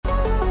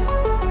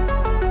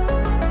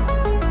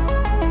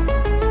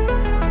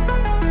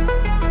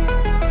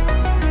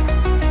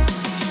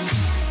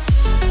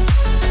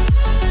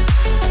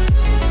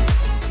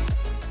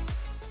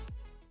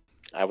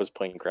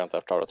playing Grand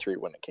Theft Auto 3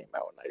 when it came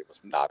out, and I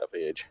was not of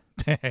age.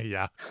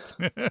 Yeah.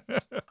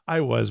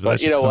 I was, but But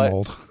that's you just know 'cause I'm what?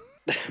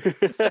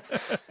 old.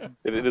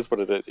 It is what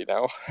it is, you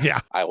know?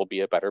 Yeah. I will be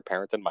a better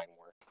parent than mine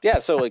were. Yeah,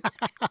 so like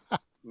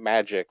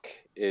Magic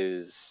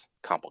is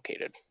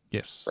complicated,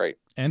 Yes. right?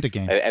 And a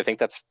game. I think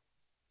that's.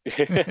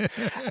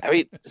 I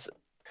mean,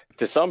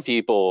 to some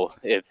people,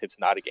 it's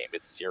not a game;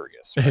 it's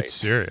serious, right? It's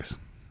serious.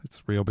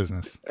 It's real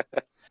business.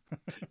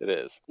 It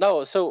is.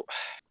 No, so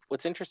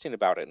what's interesting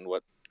about it, and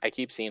what I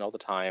keep seeing all the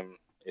time,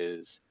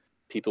 is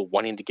people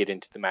wanting to get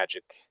into the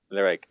Magic.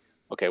 They're like,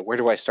 okay, where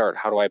do I start?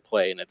 How do I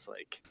play? And it's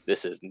like,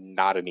 this is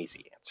not an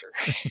easy answer.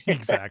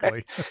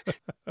 Exactly.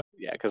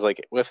 Yeah, because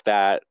like with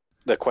that,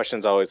 the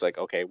question's always like,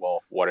 okay,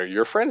 well, what are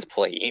your friends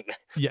playing?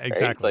 Yeah, Right? It's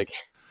exactly. like,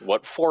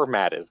 what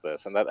format is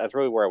this? And that's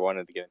really where I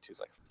wanted to get into, is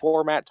like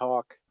format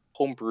talk,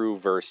 homebrew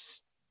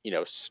versus,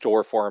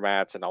 store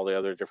formats and all the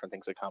other different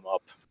things that come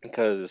up,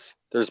 because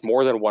there's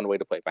more than one way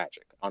to play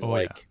Magic, Oh, yeah.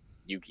 unlike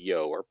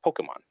Yu-Gi-Oh or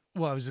Pokemon.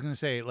 Well, I was going to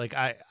say, like,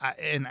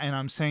 and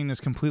I'm saying this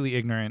completely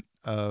ignorant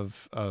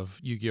of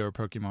Yu-Gi-Oh or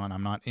Pokemon.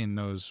 I'm not in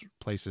those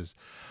places.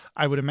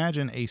 I would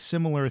imagine a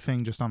similar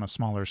thing, just on a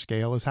smaller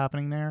scale, is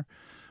happening there,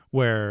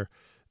 where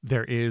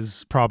there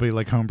is probably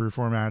like homebrew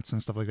formats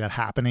and stuff like that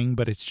happening,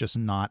 but it's just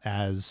not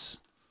as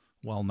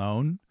well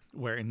known.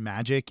 Where in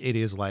Magic, it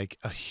is like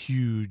a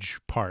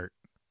huge part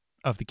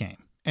of the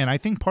game, and I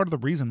think part of the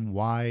reason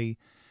why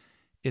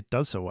it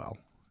does so well,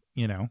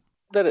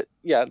 That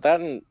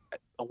and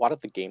a lot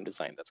of the game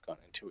design that's gone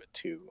into it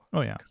too,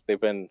 Oh yeah. because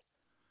they've been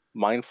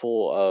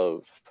mindful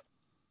of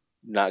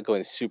not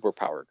going super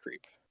power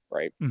creep,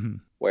 right? Mm-hmm.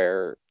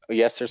 Where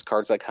yes, there's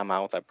cards that come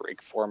out that break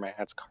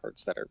formats,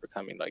 cards that are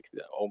becoming like,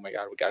 oh my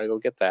god, we gotta go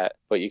get that.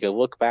 But you can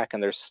look back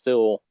and there's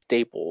still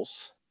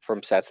staples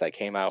from sets that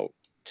came out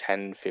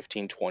 10,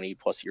 15, 20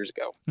 plus years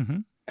ago. Mm-hmm.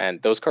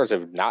 And those cards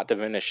have not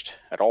diminished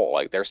at all.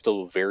 Like, they're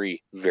still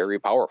very, very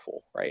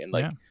powerful, right? And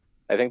like, Yeah.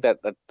 I think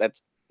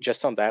that's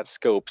just on that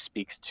scope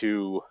speaks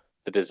to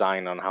the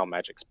design on how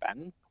Magic's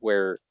been,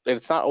 where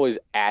it's not always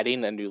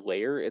adding a new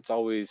layer, it's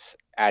always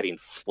adding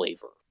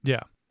flavor.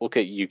 Yeah. Look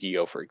at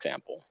Yu-Gi-Oh, for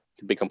example.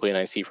 The big complaint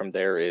I see from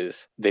there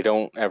is they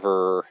don't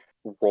ever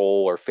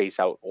roll or face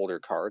out older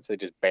cards. They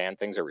just ban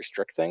things or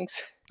restrict things.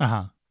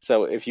 Uh-huh.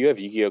 So if you have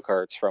Yu-Gi-Oh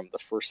cards from the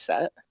first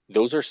set,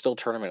 those are still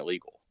tournament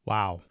legal.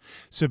 Wow.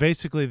 So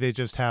basically they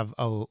just have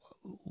a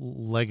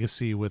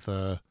legacy with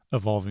a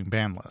evolving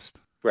ban list.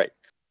 Right.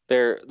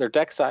 Their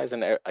deck size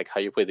and like how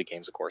you play the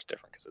game's of course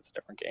different, because it's a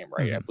different game,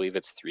 right? Mm-hmm. I believe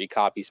it's 3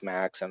 copies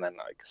max, and then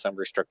like some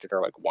restricted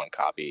are like 1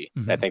 copy.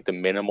 Mm-hmm. I think the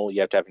minimal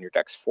you have to have in your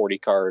deck's 40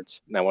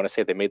 cards, and I want to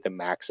say they made the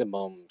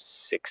maximum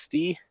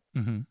 60.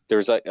 Mm-hmm.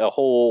 There's like a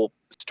whole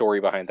story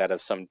behind that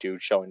of some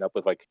dude showing up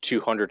with like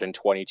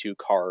 222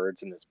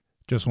 cards and this.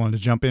 Just wanted to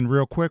jump in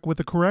real quick with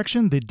a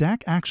correction. The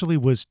deck actually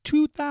was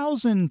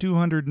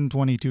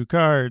 2,222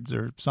 cards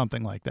or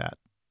something like that.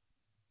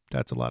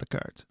 That's a lot of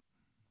cards.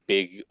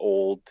 Big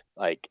old,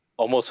 like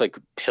almost like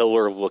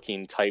pillar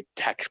looking type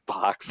deck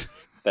box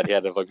that he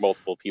had of like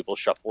multiple people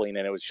shuffling,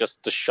 and it was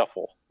just to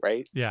shuffle,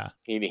 right? Yeah.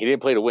 He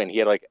didn't play to win. He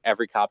had like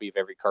every copy of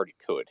every card he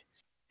could.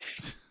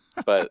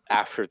 But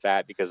after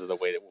that, because of the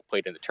way that we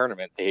played in the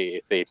tournament,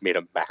 they made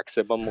a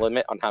maximum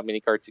limit on how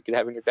many cards you could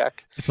have in your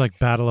deck. It's like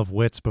Battle of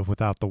Wits, but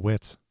without the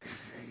wits.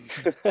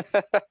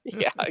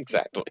 Yeah,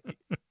 exactly.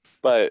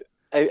 But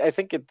I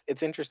think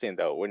it's interesting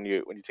though when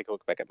you take a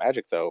look back at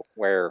Magic though,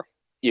 where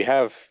you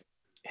have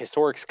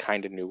Historic's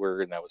kind of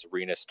newer, and that was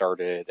Arena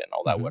started and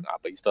all that Mm-hmm. whatnot,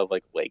 but you still have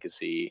like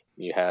Legacy.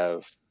 You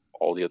have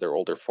all the other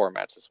older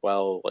formats as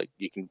well. Like,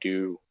 you can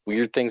do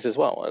weird things as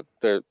well.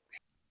 I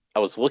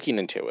was looking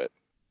into it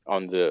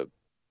on the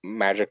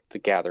Magic the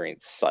Gathering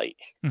site,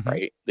 Mm-hmm.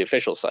 right? The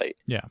official site.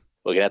 Yeah.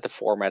 Looking at the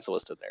formats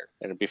listed there.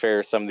 And to be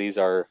fair, some of these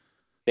are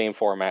same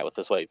format with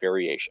a slight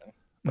variation,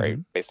 right?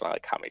 Mm-hmm. Based on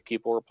like how many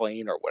people are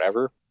playing or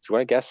whatever. Do you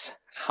want to guess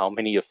how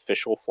many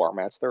official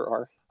formats there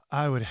are?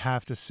 I would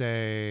have to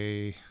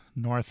say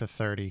north of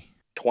 30.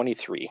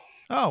 23.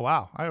 Oh,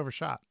 wow. I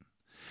overshot.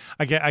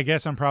 I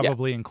guess I'm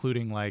probably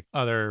including like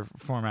other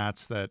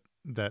formats that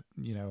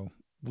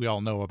we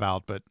all know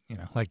about, but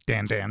like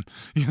Dan, and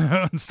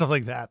stuff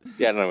like that.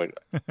 Yeah, no,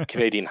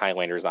 Canadian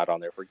Highlander's not on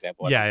there, for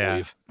example. Yeah.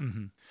 Believe.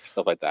 Mm-hmm.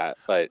 Stuff like that.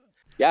 But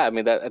yeah, I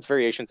mean, that's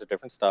variations of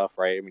different stuff,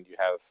 right? I mean, you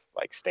have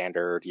like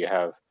standard, you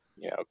have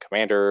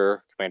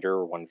commander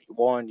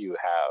 1v1, you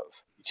have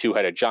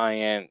two-headed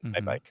giant, Mm-hmm.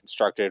 and like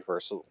constructed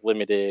versus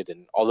limited,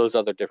 and all those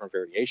other different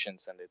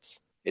variations. And it's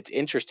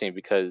interesting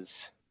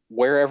because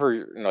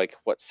wherever like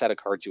what set of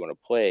cards you want to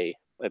play,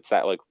 it's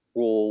that like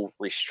rule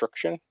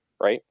restriction,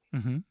 right?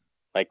 Mm-hmm.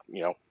 Like,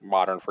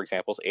 Modern, for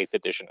example, is 8th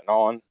edition and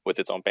on with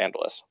its own banned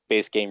list.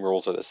 Base game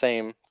rules are the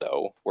same,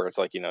 though, where it's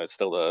like, it's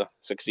still a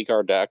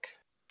 60-card deck,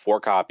 4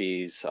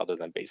 copies other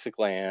than basic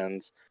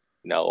lands.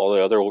 All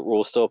the other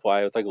rules still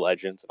apply with like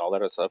legends and all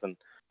that other stuff. And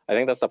I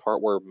think that's the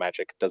part where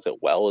Magic does it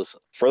well, is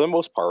for the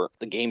most part,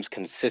 the game's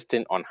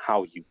consistent on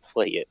how you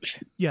play it.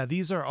 Yeah,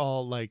 these are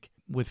all like,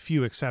 with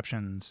few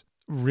exceptions,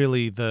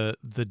 really the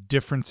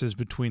differences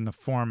between the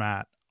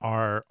format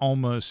are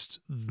almost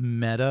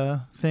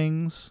meta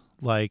things.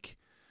 like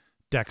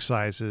deck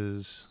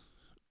sizes,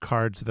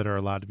 cards that are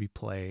allowed to be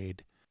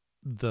played,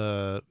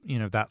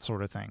 that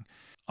sort of thing.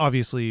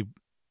 Obviously,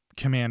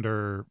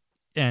 Commander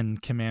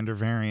and Commander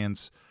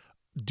variants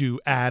do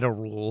add a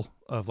rule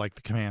of like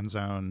the command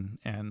zone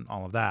and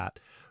all of that.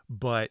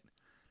 But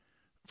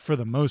for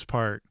the most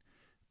part,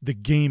 the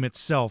game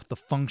itself, the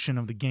function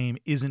of the game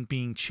isn't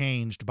being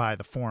changed by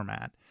the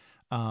format.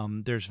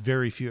 There's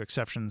very few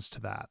exceptions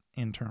to that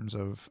in terms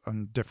of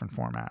different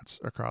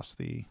formats across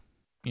the,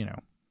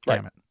 Right.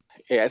 gamut.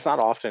 Yeah, it's not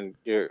often.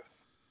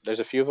 There's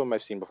a few of them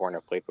I've seen before and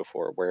I've played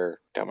before where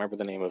I don't remember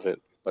the name of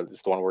it, but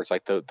it's the one where it's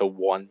like the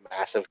one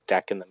massive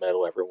deck in the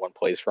middle everyone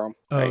plays from,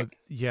 Oh right?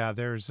 yeah,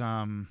 there's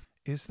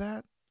is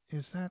that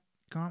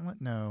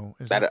Gauntlet? No,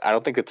 is that? That I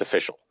don't think it's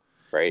official,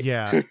 right?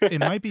 Yeah, it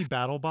might be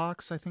Battle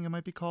Box. I think it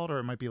might be called, or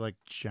it might be like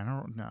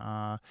General.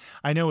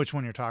 I know which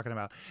one you're talking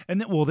about. And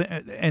then,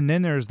 and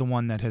then there's the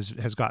one that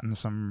has gotten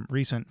some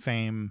recent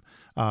fame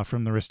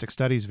from the Ristic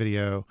Studies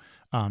video,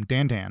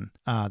 Dan.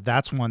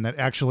 That's one that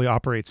actually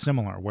operates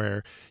similar,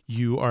 where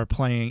you are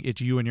playing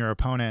it. You and your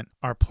opponent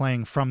are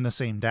playing from the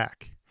same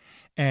deck.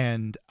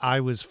 And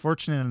I was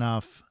fortunate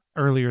enough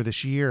earlier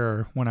this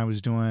year when I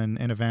was doing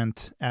an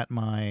event at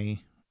my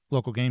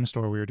local game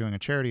store. We were doing a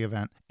charity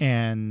event,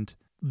 and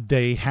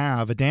they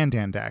have a Dan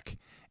deck,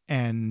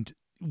 and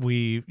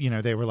they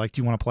were like,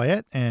 do you want to play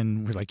it?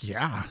 And we're like,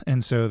 yeah.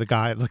 And so the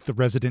guy, like the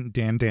resident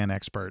Dan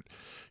expert,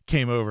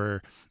 came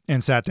over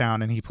and sat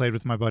down, and he played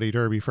with my buddy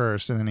Derby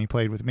first, and then he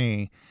played with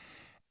me,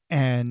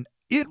 and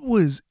it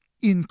was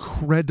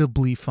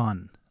incredibly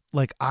fun.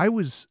 Like, I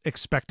was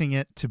expecting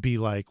it to be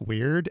like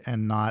weird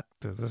and not,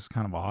 this is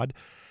kind of odd,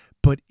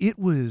 but it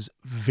was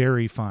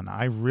very fun.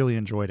 I really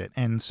enjoyed it.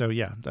 And so,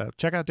 yeah,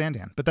 check out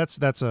Dan. But that's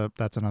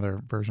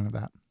another version of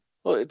that.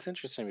 Well, it's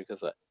interesting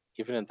because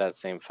even in that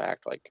same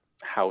fact, like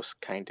house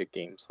kind of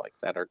games like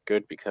that are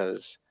good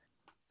because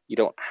you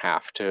don't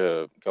have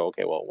to go,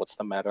 okay, well, what's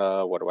the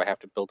meta? What do I have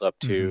to build up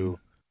to?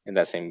 In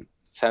that same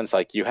sense,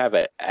 like you have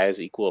it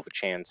as equal of a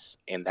chance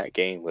in that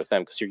game with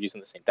them because you're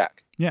using the same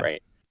deck, Yeah.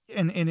 right?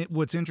 And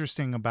what's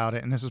interesting about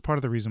it, and this is part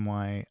of the reason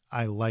why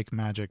I like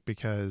Magic,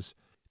 because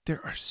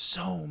there are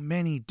so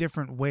many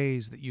different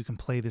ways that you can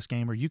play this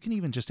game, or you can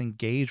even just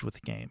engage with the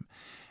game.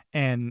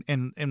 And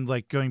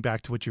like going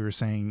back to what you were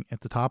saying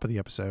at the top of the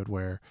episode,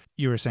 where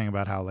you were saying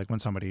about how like when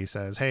somebody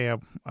says, hey,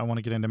 I want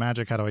to get into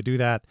Magic, how do I do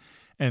that?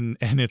 And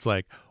it's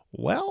like,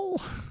 well,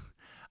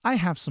 I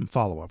have some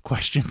follow-up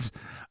questions.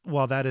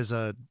 While that is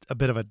a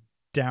bit of a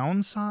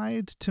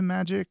downside to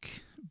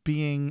Magic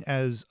being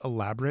as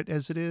elaborate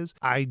as it is,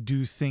 I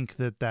do think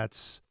that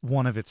that's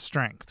one of its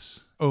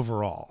strengths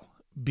overall,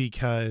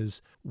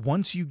 because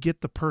once you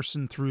get the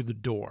person through the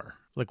door,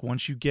 like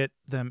once you get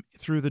them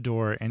through the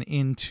door and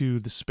into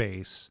the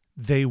space,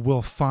 they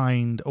will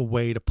find a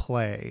way to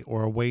play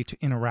or a way to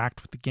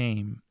interact with the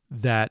game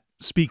that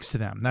speaks to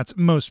them. That's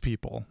most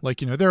people. Like,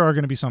 there are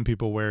going to be some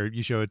people where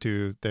you show it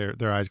to,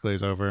 their eyes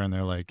glaze over and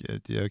they're like,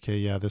 okay,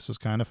 yeah, this was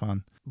kind of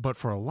fun. But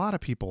for a lot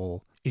of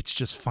people, it's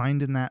just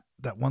finding that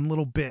one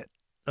little bit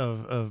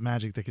of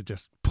Magic that could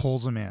just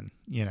pulls them in,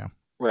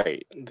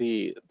 Right.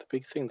 The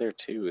big thing there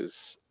too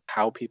is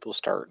how people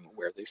start and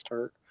where they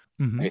start.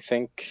 Mm-hmm. I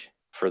think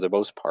for the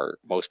most part,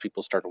 most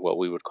people start with what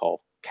we would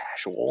call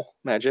casual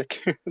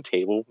Magic,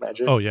 table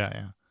Magic. Oh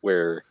yeah.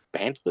 Where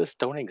banned lists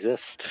don't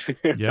exist,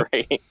 Yep.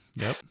 right?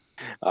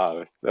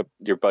 Yep.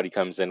 Your buddy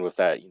comes in with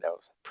that,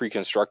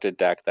 pre-constructed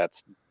deck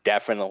that's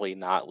definitely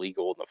not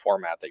legal in the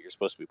format that you're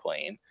supposed to be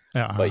playing,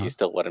 but you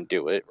still let him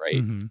do it, right?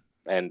 Mm-hmm.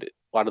 And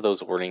a lot of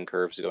those learning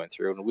curves going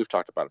through, and we've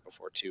talked about it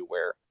before too,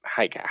 where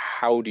like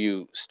how do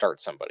you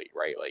start somebody,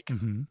 right? Like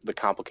the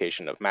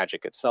complication of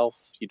Magic itself,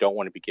 you don't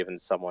want to be giving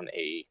someone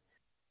a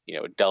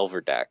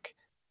Delver deck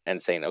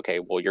and saying, okay,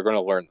 well, you're going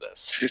to learn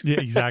this. Yeah,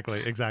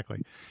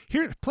 exactly.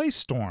 Here, play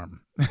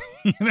Storm.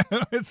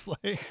 It's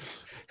like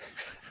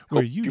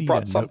where you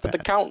brought something to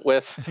count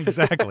with.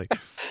 Exactly.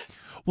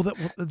 Well,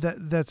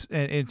 that's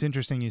it's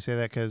interesting you say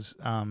that, because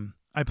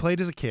I played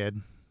as a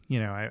kid.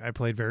 I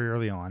played very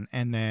early on,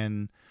 and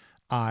then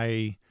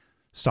I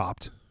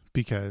stopped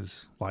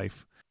because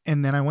life.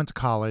 And then I went to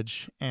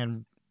college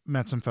and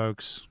met some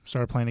folks,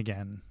 started playing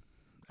again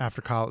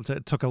after college.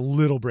 It took a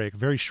little break,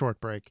 very short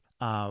break,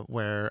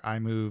 where I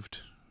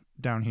moved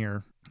down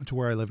here to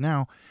where I live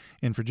now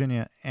in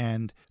Virginia.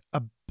 And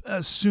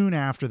soon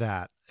after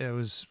that, it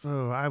was,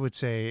 I would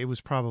say it was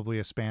probably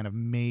a span of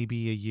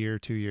maybe a year,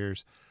 2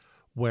 years,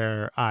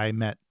 where I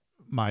met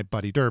my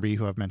buddy Derby,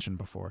 who I've mentioned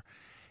before.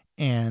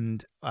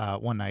 And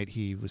one night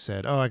he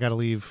said, I got to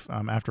leave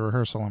after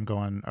rehearsal. I'm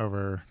going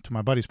over to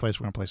my buddy's place.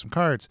 We're going to play some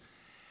cards.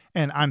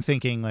 And I'm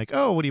thinking like,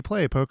 oh, what do you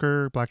play?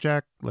 Poker,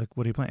 blackjack? Like,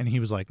 what do you play? And he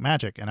was like,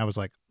 Magic. And I was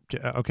like,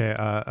 okay,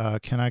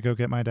 can I go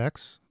get my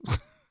decks?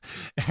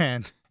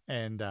 and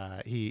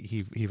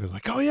he was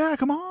like, oh yeah,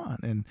 come on.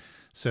 And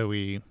so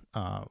we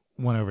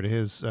went over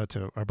to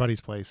to our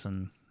buddy's place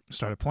and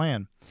started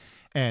playing.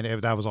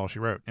 And that was all she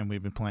wrote. And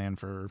we've been playing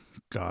for,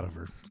 God,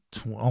 over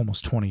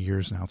almost 20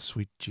 years now.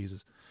 Sweet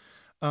Jesus.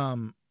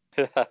 But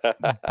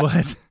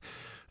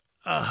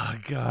Oh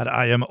God,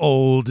 I am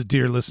old,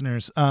 dear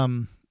listeners. At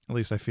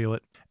least I feel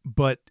it.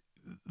 But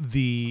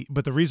the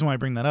reason why I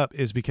bring that up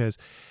is because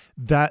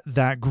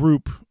that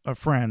group of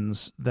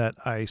friends that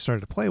I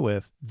started to play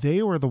with,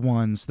 they were the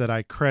ones that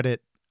I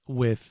credit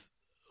with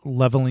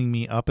leveling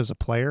me up as a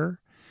player.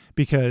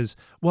 Because,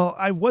 well,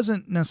 I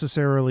wasn't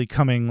necessarily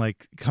coming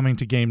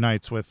to game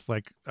nights with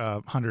like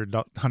a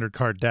 100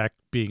 card deck,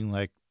 being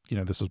like,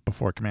 this was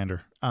before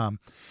Commander. But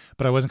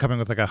I wasn't coming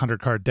with like a 100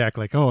 card deck,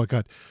 like, oh, I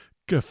got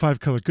 5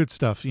 color good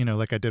stuff,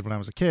 like I did when I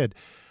was a kid.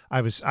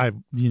 I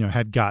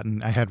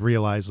had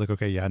realized like,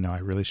 okay, yeah, no, I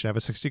really should have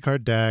a 60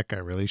 card deck. I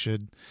really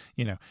should,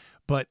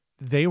 but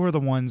they were the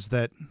ones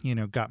that,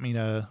 got me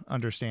to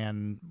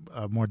understand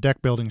more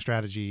deck building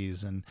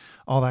strategies and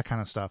all that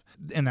kind of stuff.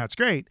 And that's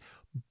great.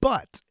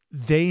 But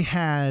they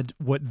had,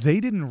 what they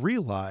didn't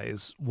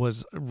realize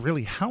was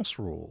really house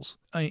rules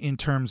in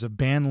terms of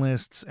ban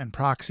lists and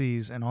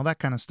proxies and all that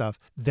kind of stuff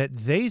that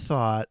they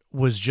thought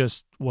was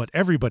just what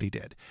everybody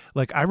did.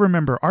 Like, I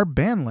remember our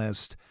ban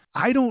list,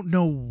 I don't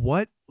know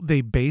what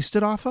they based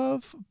it off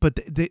of, but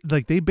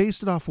they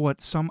based it off what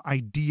some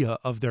idea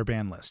of their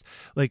ban list.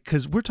 Like,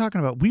 because we're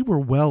talking about, we were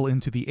well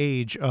into the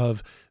age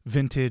of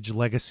vintage,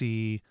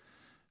 legacy,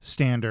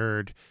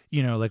 standard,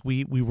 like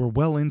we were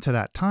well into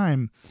that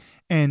time.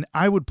 And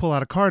I would pull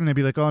out a card and they'd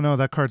be like, oh no,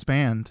 that card's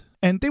banned.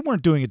 And they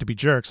weren't doing it to be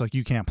jerks, like,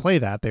 you can't play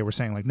that. They were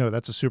saying like, no,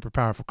 that's a super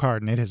powerful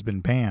card and it has been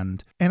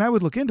banned. And I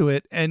would look into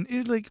it and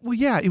it like, well,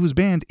 yeah, it was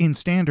banned in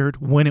standard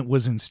when it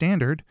was in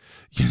standard,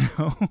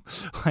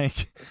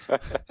 like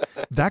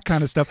that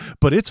kind of stuff.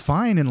 But it's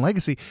fine in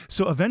legacy.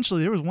 So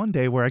eventually there was one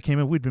day where I came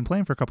in, we'd been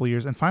playing for a couple of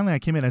years, and finally I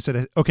came in and I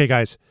said, okay,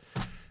 guys,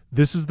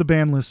 this is the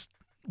ban list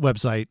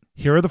website.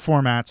 Here are the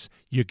formats.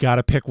 You got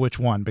to pick which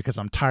one, because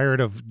I'm tired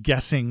of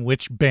guessing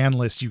which ban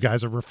list you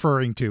guys are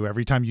referring to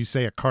every time you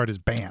say a card is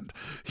banned.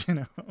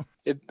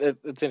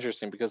 It's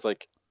interesting because,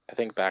 like, I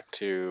think back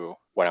to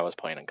when I was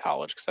playing in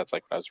college, because that's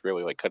like when I was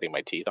really like cutting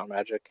my teeth on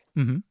Magic.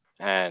 Mm-hmm.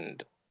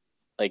 And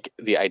like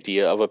the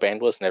idea of a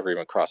banned list never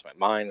even crossed my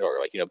mind, or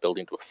like,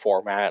 building to a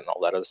format and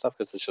all that other stuff,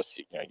 because it's just,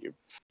 you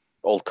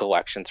old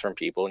collections from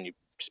people and you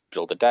just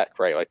build a deck,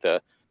 right? Like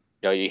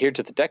you hear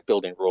to the deck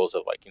building rules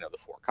of like, the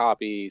 4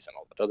 copies and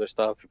all that other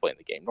stuff. You're playing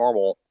the game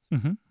normal.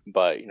 Mm-hmm.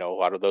 But, a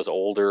lot of those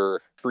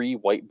older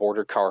pre-white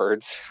border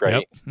cards,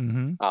 right? Yep.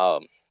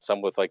 Mm-hmm.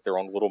 Some with like their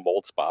own little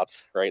mold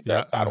spots, right?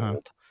 Yeah. That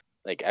old.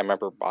 Like, I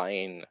remember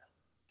buying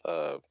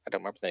I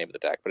don't remember the name of the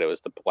deck, but it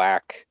was the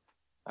black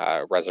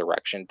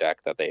Resurrection deck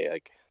that they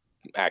like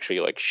actually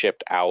like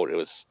shipped out. It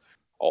was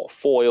all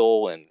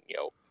foil and,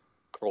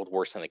 curled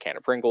worse than a can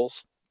of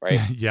Pringles, right?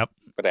 Yep.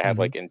 But it had Mm-hmm.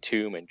 like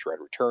Entomb and Dread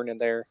Return in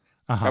there.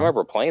 Uh-huh. I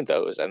remember playing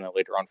those, and then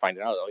later on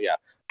finding out, oh yeah,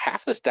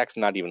 half this deck's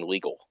not even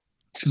legal.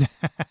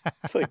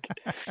 It's like,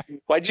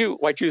 why'd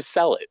you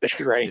sell it,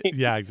 right?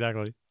 Yeah,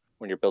 exactly.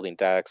 When you're building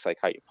decks, like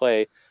how you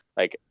play,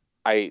 like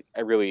I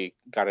really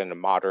got into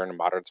modern, and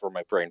modern's where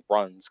my brain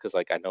runs, because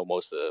like I know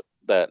most of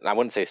the I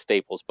wouldn't say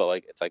staples, but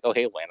like it's like, oh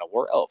hey, Lana,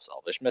 War Elves,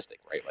 Elvish Mystic,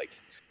 right? Like,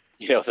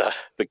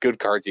 the good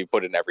cards you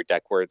put in every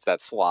deck where it's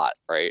that slot,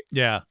 right?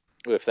 Yeah.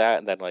 With that,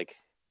 and then like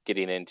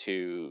getting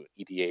into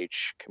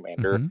EDH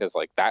Commander, Mm-hmm. because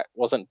like that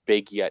wasn't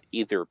big yet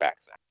either back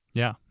then.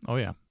 Yeah. Oh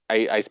yeah.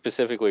 I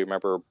specifically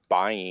remember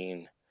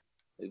buying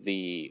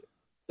the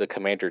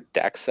Commander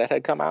decks that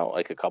had come out,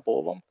 like a couple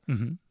of them,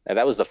 Mm-hmm. and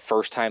that was the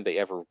first time they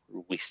ever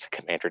released a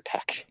Commander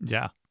deck.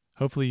 Yeah.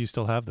 Hopefully you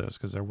still have those,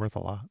 because they're worth a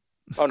lot.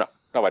 Oh no,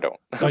 I don't.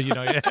 Oh,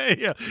 yeah.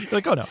 You're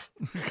like, oh no.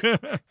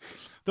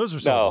 Those are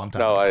sold a long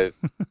time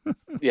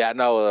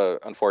ago.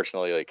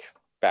 Unfortunately, like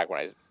back when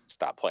I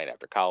stopped playing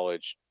after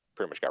college,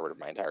 pretty much got rid of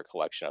my entire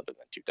collection other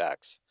than 2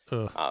 decks.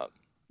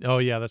 Oh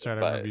yeah, that's right. I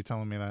but remember you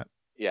telling me that.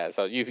 yeah,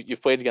 so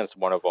you've played against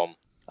one of them,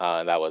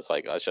 and that was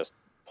like, I was just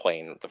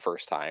playing the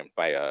first time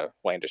by a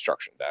land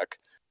destruction deck,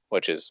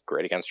 which is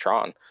great against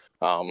Tron.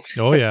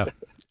 Oh yeah,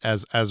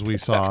 as we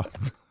saw.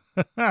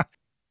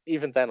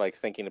 Even then, like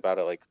thinking about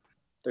it, like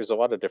there's a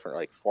lot of different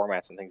like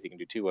formats and things you can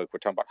do too. Like, we're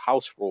talking about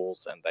house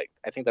rules, and like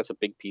I think that's a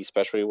big piece,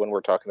 especially when we're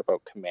talking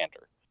about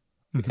Commander,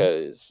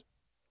 because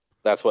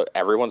that's what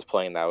everyone's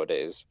playing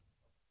nowadays,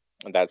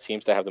 and that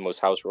seems to have the most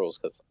house rules,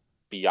 because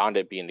beyond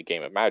it being the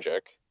game of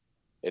Magic,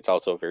 it's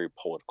also a very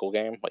political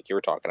game. Like you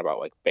were talking about,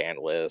 like ban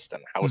list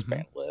and house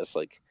ban list.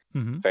 Like,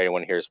 if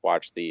anyone here's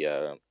watched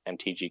the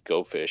MTG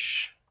Go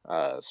Fish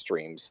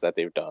streams that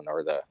they've done,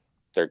 or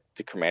the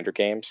Commander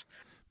games,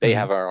 they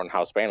have our own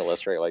house ban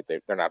list, right? Like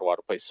they're not allowed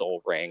to play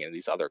Soul Ring and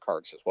these other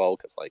cards as well,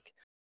 because like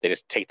they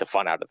just take the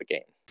fun out of the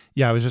game.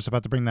 Yeah, I was just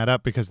about to bring that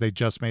up, because they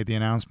just made the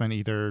announcement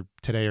either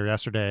today or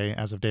yesterday,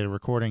 as of date of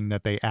recording,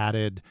 that they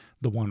added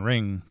the One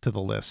Ring to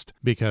the list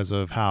because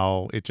of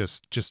how it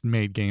just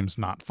made games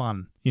not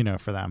fun,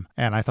 for them.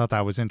 And I thought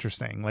that was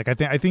interesting. Like,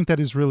 I think that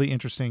is really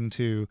interesting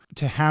to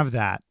have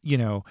that,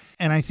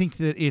 and I think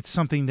that it's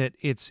something that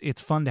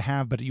it's fun to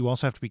have, but you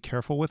also have to be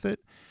careful with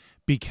it,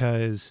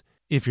 because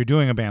if you're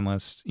doing a ban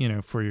list,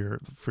 for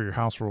your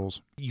house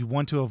rules, you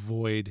want to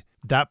avoid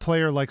that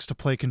player likes to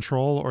play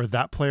control, or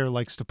that player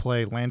likes to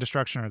play land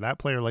destruction, or that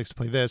player likes to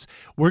play this.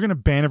 We're going to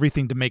ban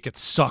everything to make it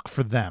suck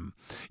for them.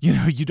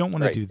 You don't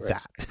want to do Right.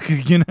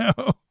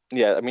 that.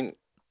 Yeah, I mean,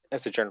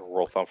 as a general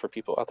rule of thumb for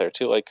people out there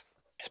too, like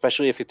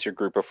especially if it's your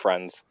group of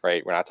friends,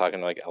 right? We're not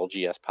talking like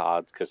LGS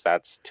pods because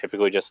that's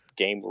typically just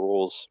game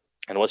rules.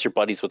 And once you're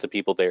buddies with the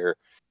people there,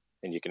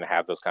 then you can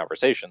have those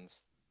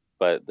conversations.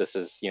 But this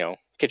is,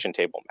 kitchen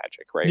table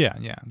magic, right? Yeah,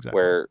 exactly.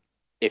 Where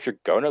if you're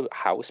going to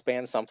house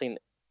ban something,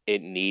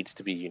 it needs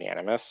to be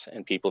unanimous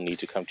and people need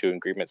to come to an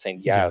agreement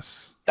saying, yeah,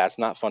 Yes. that's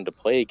not fun to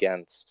play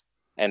against.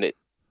 And it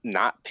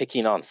not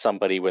picking on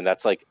somebody when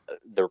that's like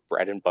their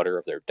bread and butter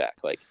of their deck.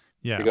 Like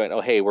Yeah. you're going,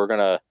 oh, hey, we're going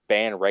to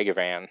ban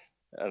Regavan.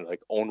 And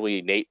like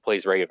only Nate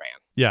plays Regavan.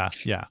 Yeah.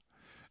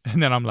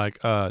 And then I'm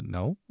like,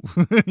 no.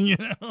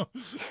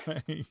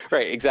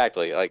 Right,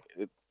 exactly. Like,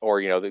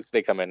 or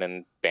they come in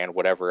and ban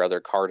whatever other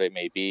card it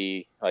may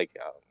be, like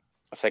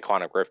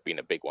Cyclonic Rift being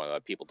a big one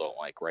that people don't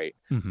like, right?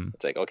 Mm-hmm.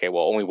 It's like, okay,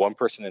 well, only one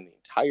person in the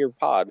entire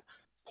pod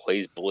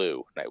plays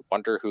blue, and I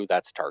wonder who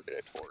that's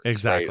targeted towards,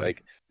 Exactly. right?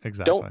 Like,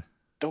 Exactly.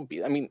 don't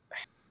be. I mean,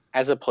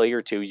 as a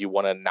player too, you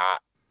want to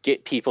not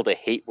get people to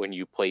hate when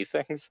you play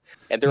things,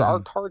 and there are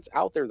cards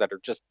out there that are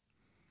just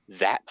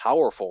that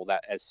powerful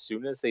that as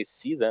soon as they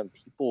see them,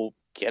 people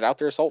get out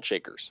their salt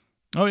shakers.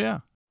 Oh yeah.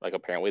 Like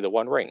apparently the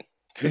One Ring.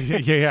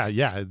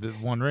 Yeah. The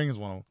One Ring is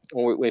one of them.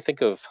 When we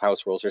think of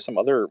house rules, there's some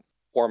other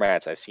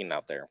formats I've seen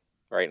out there,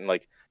 right? And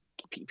like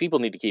people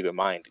need to keep in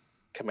mind,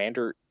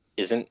 Commander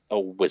isn't a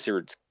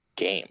Wizards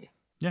game.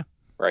 Yeah.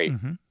 Right.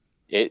 Mm-hmm.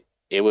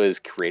 It was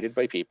created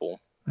by people,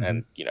 mm-hmm.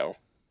 and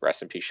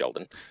rest in peace,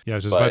 Sheldon. Yeah, I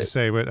was just about to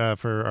say,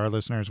 for our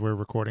listeners, we're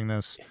recording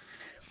this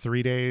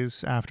 3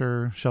 days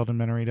after Sheldon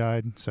Menery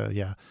died. So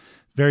yeah,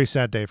 very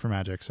sad day for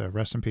Magic. So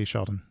rest in peace,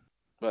 Sheldon.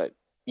 But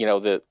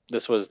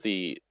this was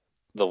the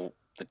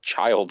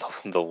child,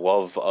 the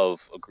love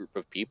of a group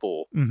of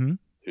people mm-hmm.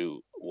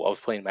 who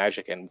loved playing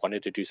Magic and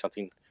wanted to do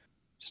something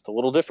just a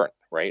little different,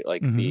 right?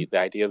 Like mm-hmm. the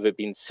idea of it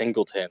being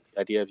singleton,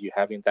 the idea of you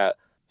having that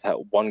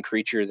one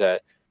creature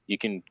that you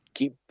can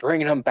keep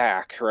bringing them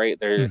back, right?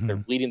 They're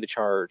leading the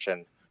charge,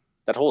 and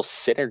that whole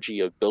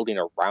synergy of building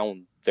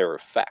around their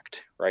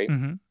effect, right?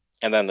 Mm-hmm.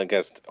 And then I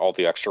guess all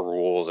the extra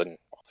rules and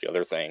all the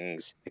other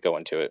things that go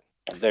into it.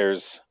 And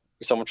there's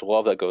so much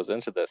love that goes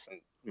into this, and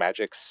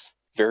Magic's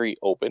very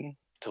open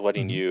to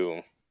letting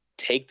you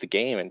take the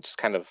game and just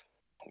kind of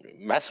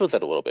mess with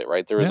it a little bit,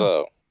 right? There was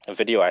a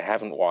video I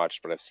haven't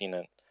watched, but I've seen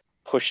it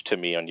pushed to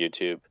me on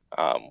YouTube.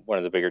 One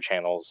of the bigger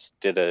channels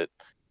did it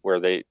where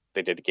they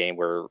did a game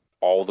where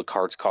all the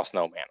cards cost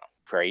no mana,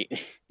 right?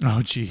 Oh,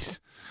 jeez.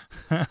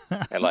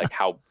 And like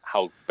how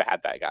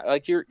bad that got.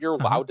 Like you're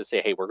allowed to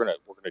say, hey, we're gonna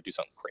do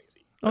something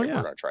crazy. Right? Oh yeah,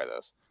 we're gonna try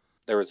this.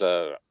 There was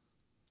a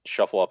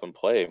shuffle up and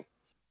play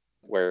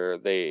where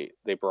they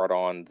brought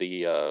on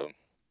the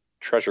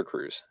treasure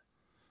cruise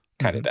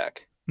kind of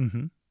deck,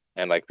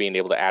 and like being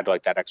able to add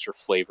like that extra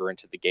flavor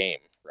into the game,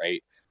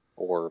 right?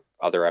 Or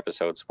other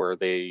episodes where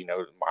they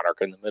Monarch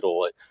in the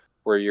middle,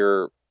 where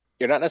you're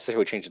not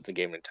necessarily changing the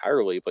game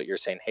entirely, but you're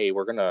saying, hey,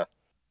 we're gonna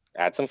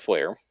add some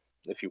flair.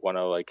 If you want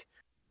to, like,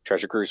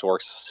 treasure cruise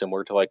works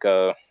similar to like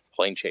a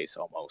plane chase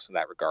almost in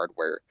that regard,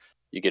 where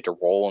you get to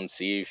roll and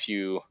see if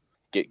you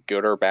get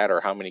good or bad, or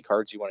how many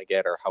cards you want to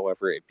get, or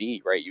however it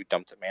be, right? You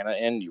dump the mana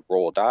in, you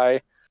roll a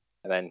die,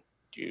 and then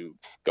you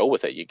go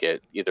with it. You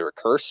get either a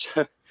curse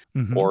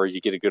or you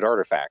get a good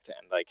artifact,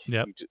 and like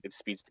it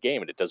speeds the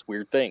game and it does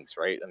weird things,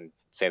 right? And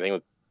same thing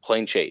with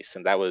plane chase,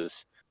 and that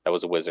was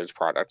a Wizards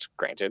product,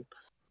 granted.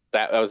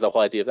 That was the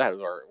whole idea of that.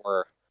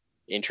 We're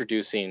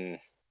introducing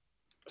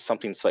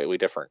something slightly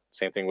different.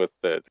 Same thing with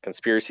the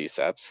conspiracy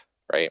sets,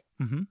 right?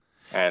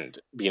 And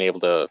being able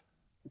to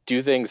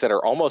do things that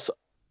are almost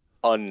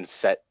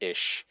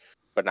unset-ish,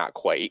 but not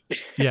quite.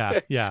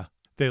 yeah.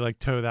 They like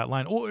toe that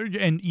line,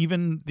 and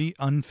even the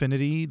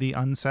Unfinity, the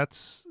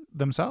unsets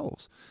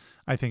themselves,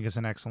 I think is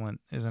an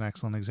excellent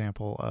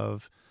example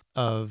of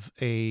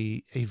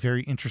a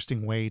very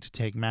interesting way to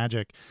take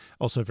Magic.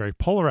 Also, a very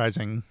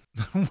polarizing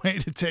way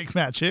to take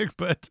Magic,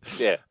 but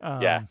yeah.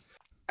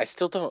 I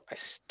still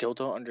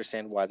don't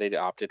understand why they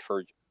opted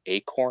for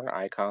acorn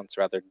icons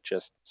rather than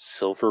just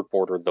silver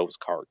border those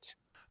cards.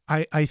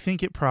 I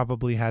think it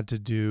probably had to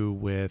do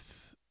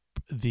with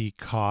the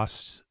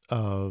cost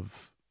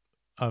of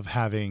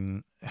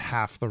having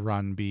half the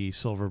run be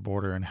silver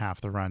border and half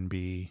the run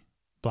be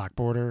black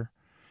border.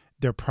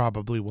 There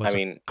probably was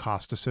a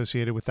cost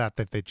associated with that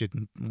they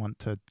didn't want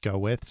to go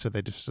with, so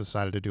they just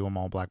decided to do them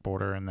all black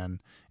border and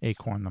then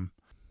acorn them.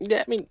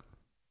 Yeah, I mean,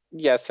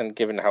 yes, and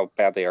given how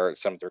bad they are at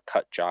some of their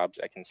cut jobs,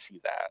 I can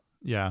see that.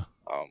 Yeah.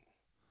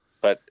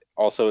 But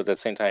also at the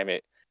same time,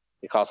 it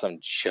costs them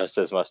just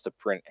as much to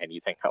print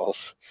anything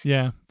else.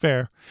 Yeah,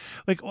 fair.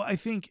 Like, well, I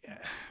think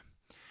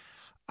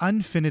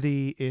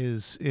Unfinity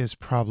is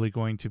probably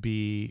going to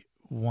be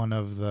one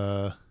of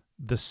the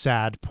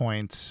sad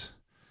points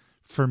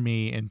for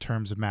me in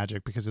terms of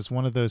Magic, because it's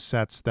one of those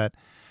sets that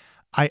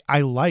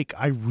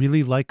I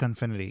really like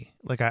Unfinity.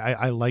 Like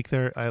I like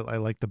I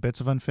like the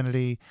bits of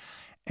Unfinity,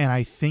 and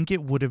I think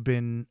it would have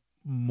been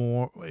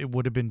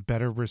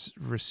better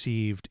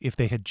received if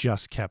they had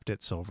just kept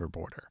it silver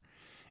border.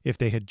 If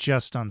they had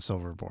just done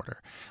silver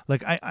border.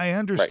 Like I Right.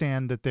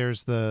 understand that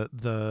there's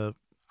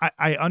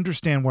I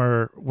understand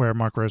where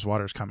Mark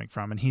Rosewater is coming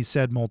from, and he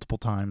said multiple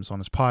times on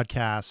his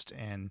podcast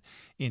and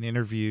in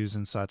interviews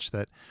and such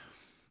that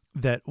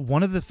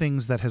one of the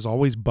things that has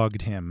always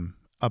bugged him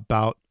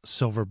about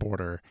silver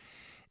border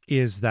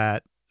is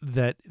that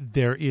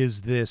there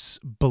is this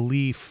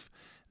belief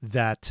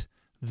that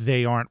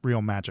they aren't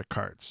real Magic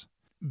cards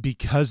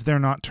because they're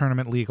not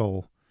tournament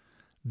legal.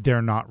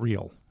 They're not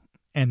real,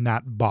 and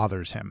that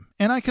bothers him.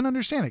 And I can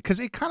understand it because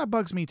it kind of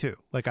bugs me too.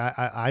 Like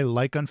I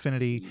like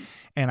Unfinity,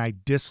 and I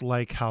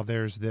dislike how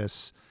there's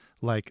this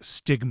like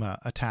stigma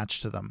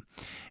attached to them,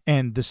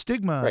 and the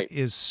stigma Right.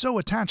 is so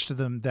attached to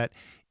them that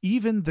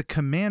even the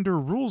Commander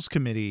Rules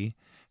Committee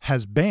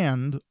has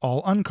banned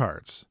all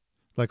uncards,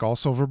 like all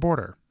silver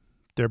border.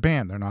 They're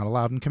banned. They're not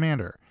allowed in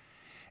Commander.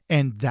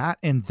 And that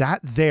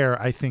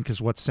there I think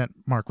is what sent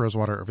Mark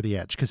Rosewater over the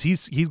edge, because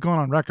he's gone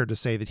on record to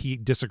say that he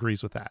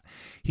disagrees with that.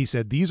 He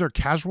said these are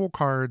casual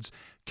cards.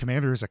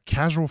 Commander is a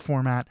casual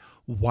format.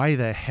 Why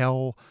the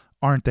hell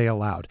aren't they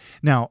allowed?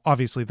 Now,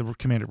 obviously, the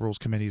Commander Rules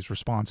Committee's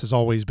response has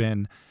always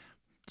been,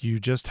 you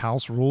just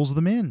house rules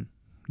them in.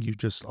 You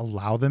just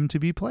allow them to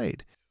be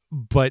played.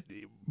 But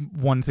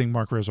one thing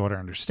Mark Rosewater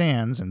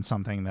understands, and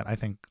something that I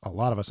think a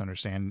lot of us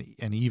understand,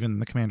 and even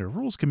the Commander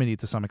Rules Committee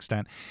to some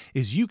extent,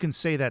 is you can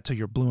say that till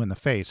you're blue in the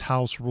face.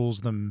 House rules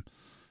them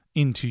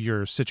into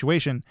your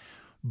situation,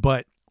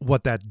 but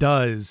what that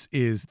does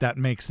is that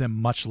makes them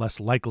much less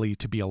likely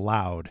to be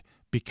allowed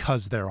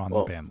because they're on the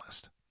Well, ban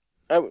list.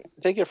 I would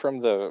take it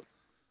from the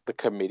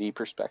committee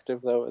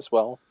perspective though as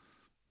well.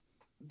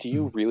 Do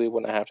you Mm-hmm. really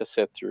want to have to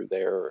sit through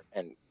there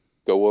and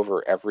go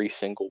over every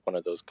single one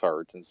of those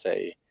cards and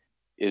say,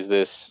 is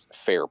this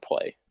fair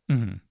play?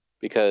 Mm-hmm.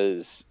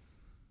 Because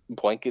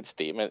blanket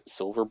statement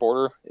silver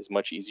border is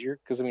much easier.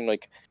 Because I mean,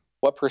 like,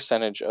 what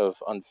percentage of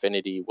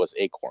Unfinity was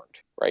acorned,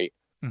 right?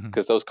 Mm-hmm.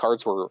 Because those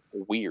cards were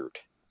weird.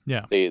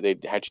 Yeah. They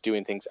had you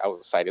doing things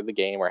outside of the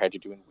game or had you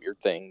doing weird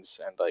things,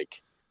 and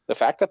like the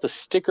fact that the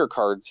sticker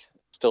cards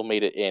still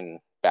made it in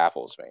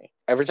baffles me.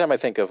 Every time I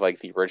think of like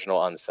the original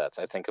unsets,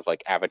 I think of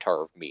like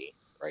Avatar of Me,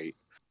 right?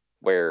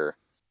 Where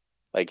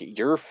like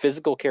your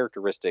physical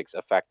characteristics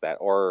affect that,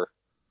 or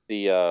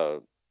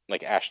the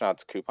like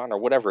Ashnod's coupon or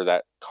whatever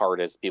that card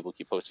is people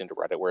keep posting to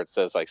Reddit where it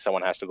says like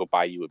someone has to go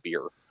buy you a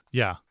beer.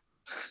 Yeah.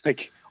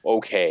 Like,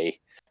 okay,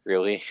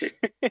 really?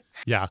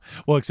 Yeah.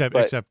 Well, except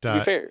But except to be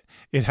fair,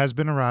 it has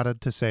been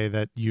errated to say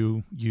that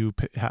you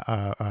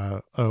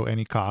owe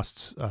any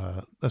costs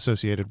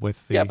associated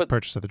with yeah, the but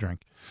purchase of the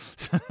drink.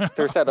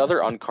 there's that other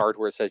uncard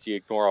where it says you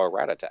ignore all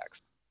rat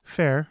attacks.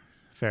 Fair,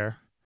 fair.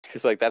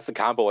 Because like that's the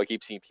combo I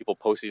keep seeing people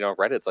posting on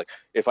Reddit. It's like,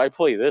 if I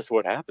play this,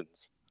 what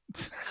happens?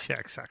 Yeah,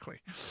 exactly.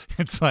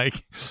 It's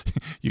like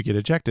you get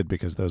ejected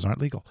because those aren't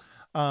legal.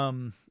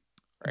 Um,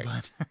 Right.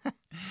 but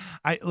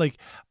I like,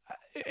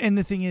 and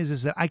the thing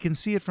is that I can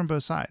see it from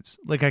both sides.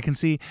 Like I can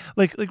see,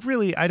 like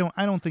really, I don't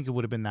think it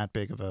would have been that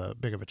big of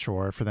a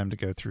chore for them to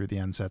go through the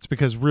unsets,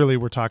 because really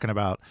we're talking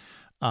about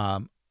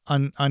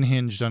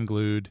unhinged,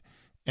 unglued,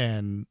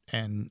 and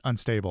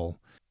unstable.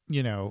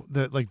 You know,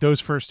 the like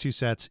those first two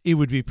sets, it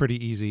would be pretty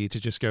easy to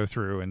just go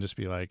through and just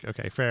be like,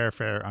 okay, fair,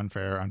 fair,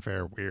 unfair,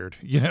 unfair, weird,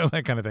 you know,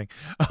 that kind of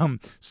thing.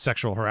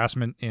 Sexual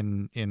harassment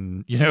in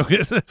you know,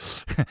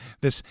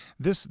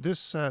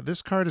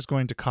 this card is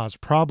going to cause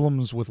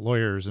problems with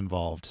lawyers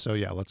involved. So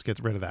yeah, let's get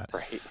rid of that.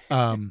 Right.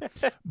 Um,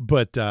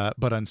 but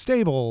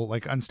unstable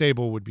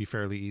would be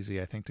fairly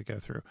easy, I think, to go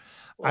through.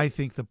 I Well,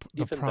 think the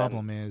even then.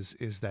 problem is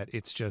that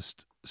it's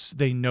just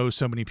they know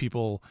so many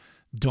people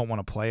don't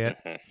want to play it,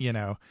 Mhm. you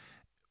know.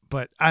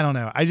 But I don't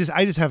know. I just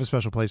have a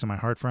special place in my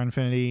heart for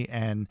Infinity,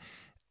 and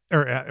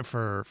or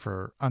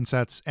for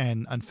unsets,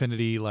 and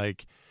Infinity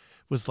like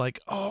was like,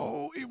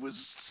 oh, it was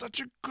such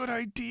a good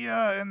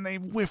idea, and they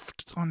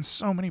whiffed on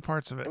so many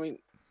parts of I it. mean,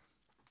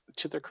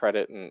 to their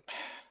credit, and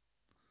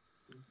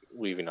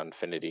leaving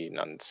Infinity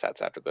none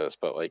sets after this,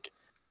 but like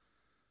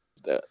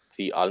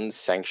the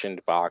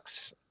unsanctioned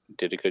box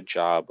did a good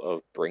job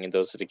of bringing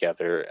those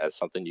together as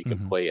something you can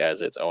Mm-hmm. play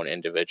as its own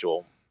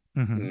individual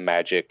Mm-hmm.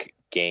 Magic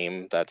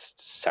game that's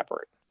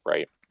separate,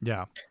 right?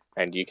 Yeah.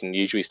 And you can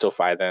usually still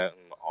find them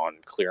on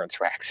clearance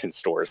racks in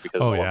stores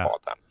because Oh no one yeah.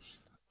 bought them.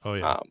 Oh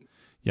yeah. Um,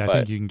 Yeah. I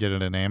think but you can get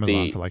it on Amazon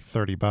the for like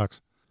 $30.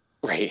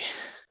 right,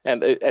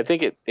 and I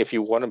think if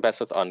you want to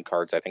mess with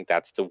uncards, I think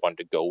that's the one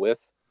to go with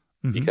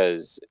Mm-hmm.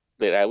 because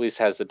it at least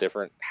has the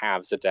different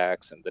halves of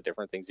decks and the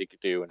different things you could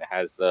do, and it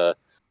has the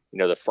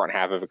the front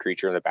half of a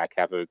creature and the back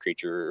half of a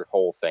creature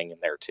whole thing in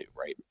there too,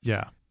 right?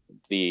 Yeah.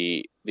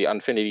 The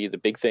Infinity, the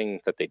big thing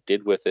that they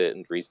did with it,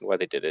 and the reason why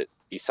they did it,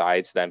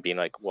 besides them being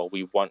like, well,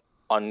 we want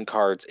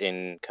uncards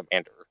in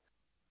Commander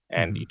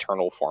and Mm-hmm.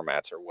 Eternal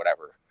formats or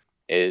whatever,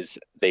 is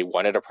they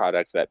wanted a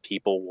product that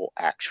people will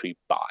actually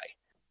buy,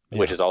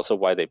 which Yeah. is also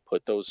why they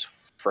put those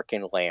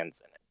freaking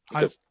lands in it I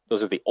because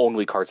Those are the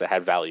only cards that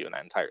had value in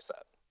that entire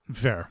set.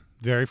 Fair,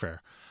 very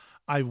fair.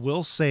 I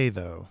will say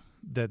though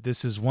that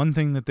this is one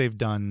thing that they've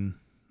done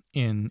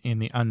in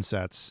the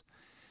unsets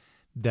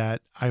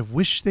that I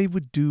wish they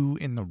would do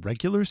in the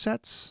regular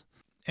sets,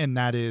 and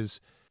that is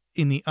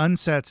in the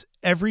unsets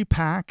every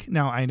pack.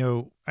 Now I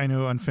know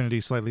Infinity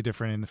is slightly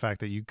different in the fact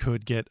that you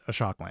could get a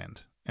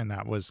Shockland, and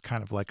that was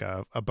kind of like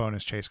a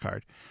bonus chase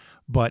card.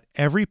 But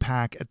every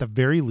pack at the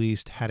very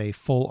least had a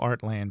full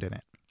art land in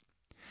it.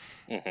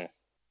 Mm-hmm.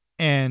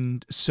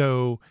 And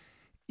so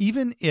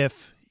even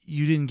if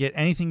you didn't get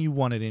anything you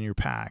wanted in your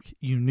pack,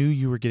 you knew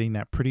you were getting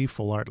that pretty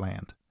full art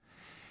land.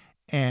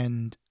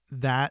 And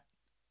that,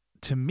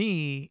 to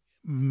me,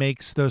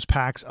 makes those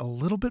packs a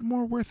little bit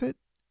more worth it,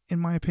 in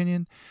my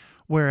opinion.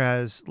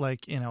 Whereas,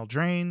 like in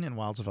Eldraine and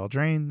Wilds of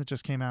Eldraine that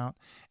just came out,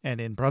 and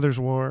in Brothers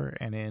War,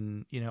 and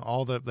in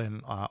All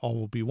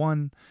Will Be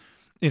One,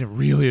 and it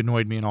really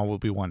annoyed me in All Will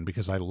Be One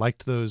because I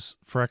liked those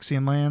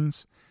Phyrexian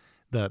lands,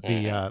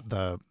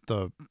 the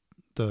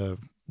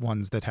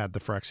ones that had the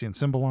Phyrexian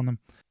symbol on them.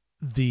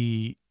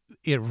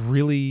 It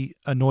really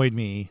annoyed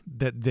me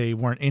that they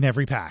weren't in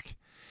every pack,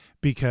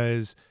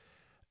 because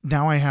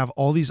now I have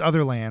all these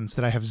other lands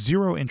that I have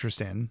zero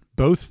interest in,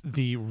 both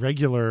the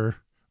regular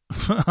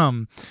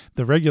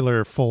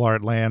full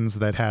art lands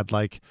that had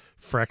like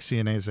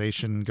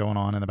Phyrexianization going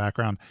on in the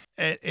background,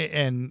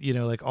 and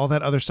like all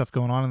that other stuff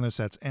going on in those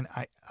sets. And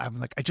I'm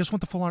like, I just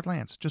want the full art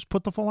lands. Just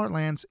put the full art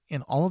lands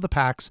in all of the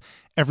packs.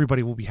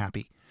 Everybody will be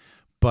happy.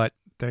 But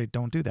they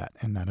don't do that,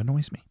 and that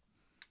annoys me.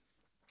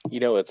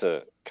 It's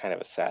a kind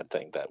of a sad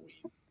thing that we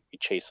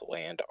chase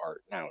land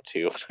art now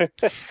too.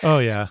 Oh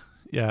yeah.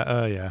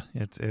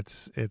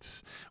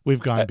 It's we've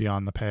gone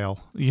beyond the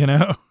pale,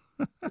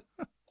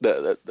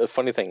 The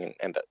funny thing,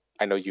 and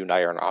I know you and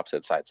I are on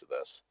opposite sides of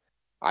this.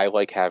 I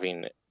like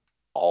having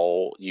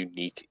all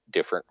unique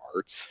different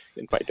arts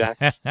in my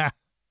decks.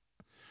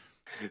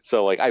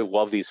 So like I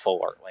love these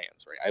full art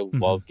lands, right? I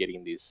love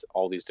getting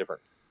all these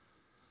different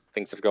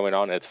things that are going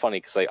on. And it's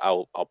funny because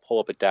I'll pull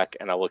up a deck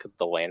and I'll look at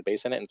the land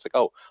base in it, and it's like,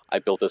 oh, I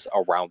built this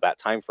around that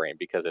time frame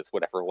because it's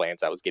whatever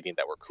lands I was getting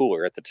that were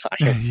cooler at the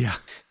time.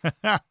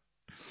 Yeah.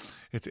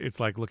 It's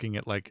like looking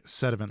at like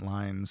sediment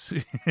lines.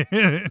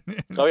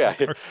 Oh yeah.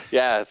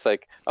 Yeah, it's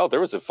like, oh, there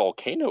was a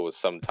volcano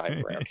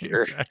sometime around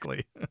here.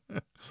 Exactly.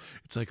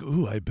 It's like,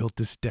 ooh, I built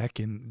this deck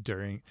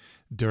during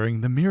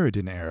the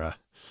Mirrodin era.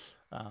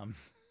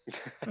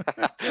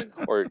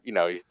 Or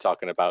you're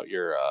talking about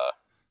your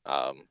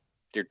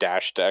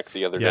dash deck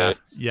the other day.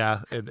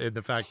 Yeah, and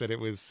the fact that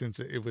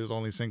since it was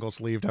only single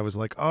sleeved, I was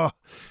like, oh,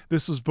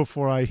 this was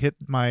before I hit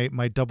my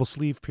double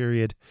sleeve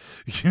period.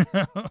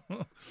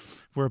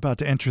 We're about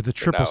to enter the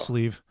triple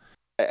sleeve.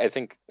 I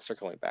think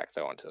circling back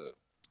though onto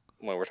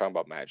when we're talking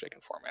about Magic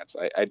and formats,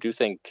 I do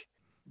think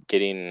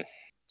getting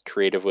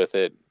creative with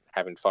it,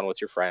 having fun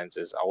with your friends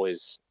is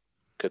always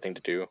a good thing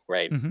to do,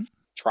 right? Mm-hmm.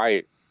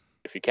 Try,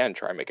 if you can,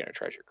 try making a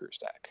treasure cruise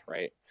deck,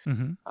 right?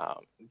 Mm-hmm.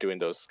 Doing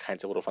those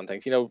kinds of little fun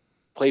things.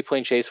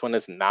 Plane chase one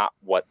is not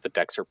what the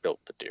decks are built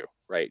to do,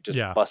 right? Just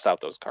bust out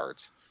those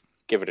cards,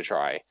 give it a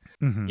try.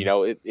 Mm-hmm.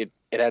 It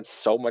adds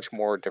so much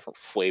more different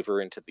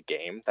flavor into the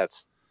game.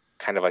 That's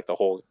kind of like the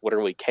whole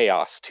literally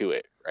chaos to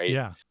it, right?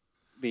 Yeah.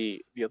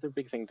 The other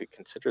big thing to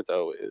consider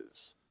though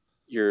is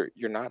you're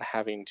not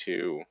having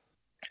to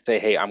say,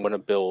 hey, I'm going to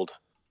build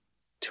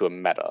to a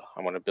meta.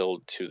 I'm going to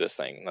build to this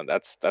thing. And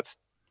that's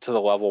to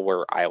the level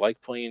where I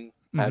like playing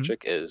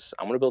Magic. Is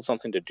I'm going to build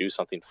something to do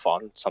something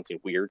fun, something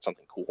weird,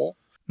 something cool.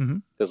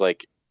 Because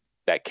like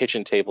that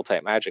kitchen table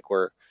type Magic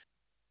where,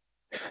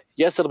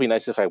 yes, it'll be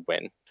nice if I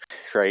win,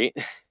 right?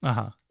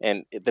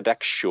 And the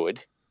deck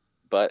should,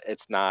 but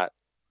it's not.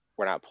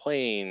 We're not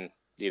playing,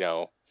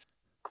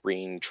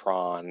 Green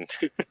Tron.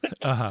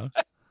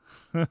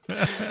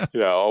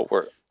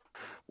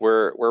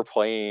 We're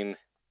playing,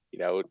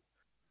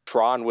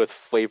 Tron with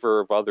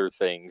flavor of other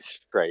things,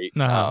 right?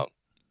 I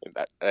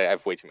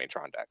have way too many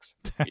Tron decks.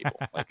 People,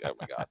 like, oh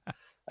my god,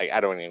 I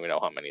don't even know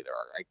how many there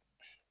are.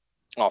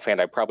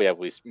 Offhand, I probably have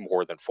at least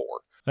more than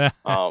 4.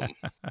 Well,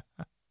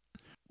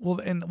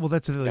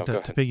 that's to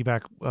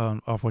piggyback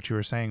off what you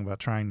were saying about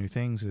trying new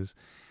things. Is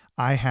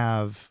I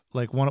have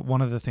like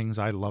one of the things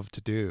I love to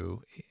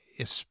do,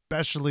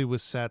 especially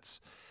with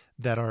sets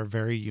that are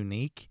very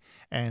unique.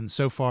 And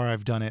so far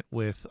I've done it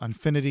with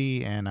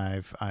Infinity, and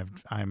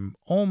I'm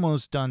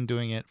almost done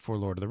doing it for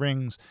Lord of the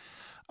Rings.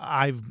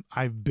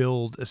 I've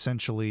built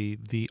essentially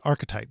the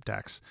archetype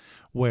decks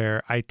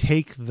where I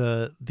take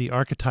the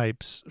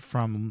archetypes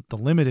from the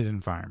limited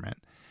environment,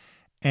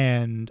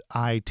 and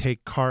I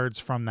take cards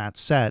from that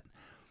set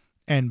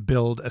and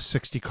build a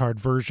 60 card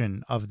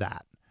version of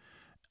that.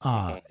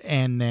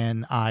 And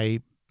then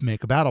I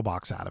make a battle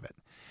box out of it.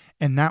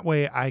 And that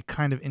way I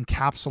kind of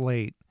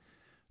encapsulate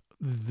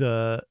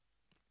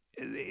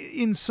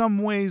in some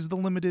ways the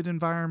limited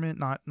environment,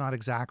 not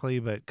exactly,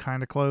 but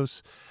kind of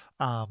close,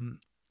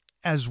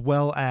 as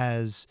well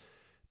as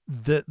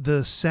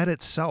the set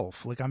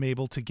itself, like I'm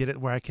able to get it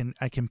where I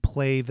can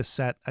play the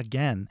set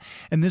again.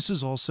 And this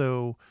is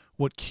also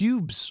what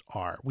cubes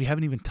are. We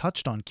haven't even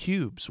touched on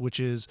cubes, which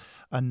is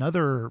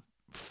another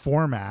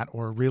format,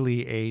 or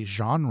really a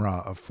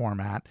genre of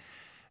format,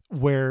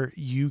 where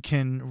you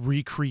can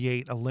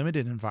recreate a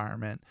limited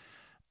environment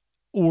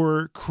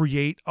or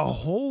create a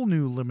whole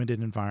new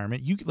limited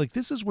environment. You like,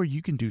 this is where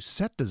you can do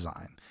set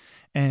design,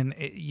 and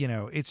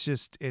it's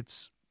just,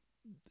 it's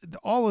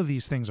all of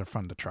these things are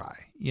fun to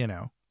try.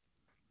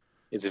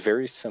 It's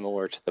very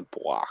similar to the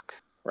block,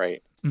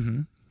 right?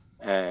 Mm-hmm.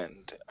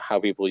 And how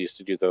people used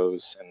to do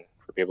those, and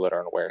for people that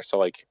aren't aware. So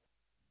like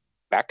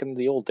back in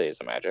the old days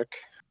of Magic,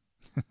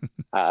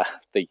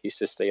 they used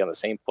to stay on the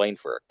same plane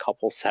for a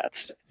couple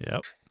sets.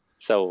 Yep.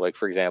 So like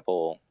for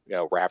example,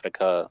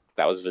 Ravnica,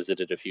 that was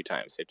visited a few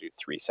times. They do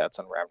 3 sets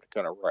on Ravnica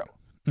in a row.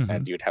 Mm-hmm.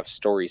 And you'd have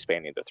stories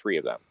spanning the 3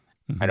 of them.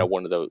 I Mm-hmm. know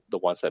one of the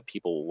ones that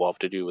people love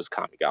to do was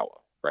Kamigawa,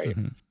 right?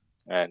 Mm-hmm.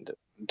 And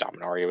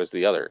Dominaria was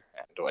the other.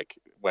 And like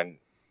when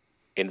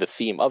in the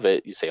theme of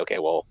it, you say, okay,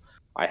 well,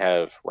 I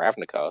have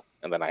Ravnica,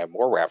 and then I have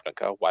more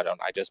Ravnica. Why don't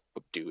I just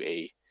do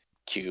a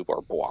cube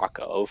or block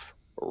of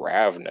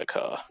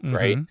Ravnica,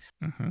 right?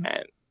 Mm-hmm. Mm-hmm.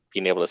 And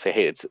being able to say,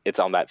 hey, it's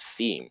on that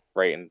theme,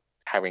 right? And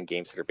having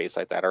games that are based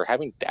like that, or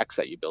having decks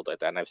that you build like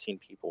that. And I've seen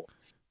people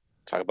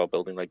talk about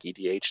building like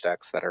EDH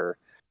decks that are,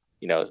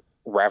 you know,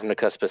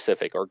 Ravnica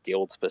specific or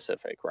guild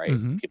specific, right?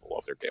 Mm-hmm. People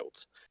love their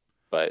guilds,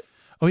 but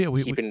Oh yeah,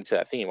 we keeping to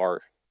that theme,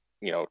 or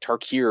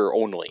Tarkir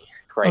only,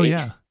 oh right?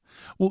 yeah.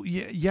 Well,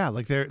 yeah,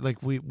 like they're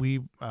like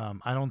we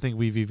I don't think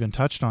we've even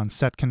touched on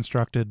set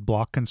constructed,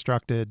 block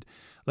constructed.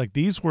 Like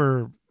these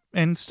were,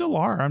 and still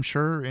are, I'm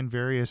sure, in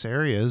various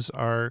areas,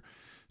 are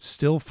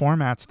still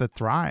formats that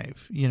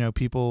thrive.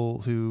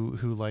 People who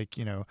like,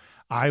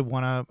 I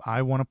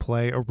wanna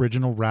play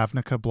original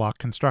Ravnica block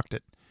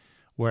constructed,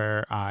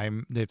 where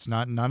it's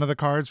not none of the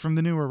cards from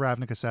the newer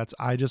Ravnica sets.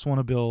 I just want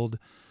to build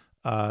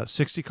a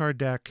 60 card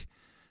deck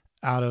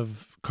out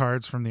of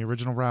cards from the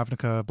original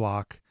Ravnica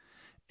block,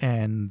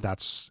 and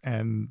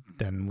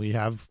then we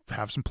have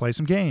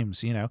some games,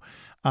 same,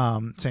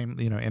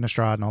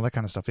 Innistrad and all that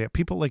kind of stuff. Yeah,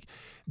 people like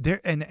there,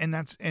 and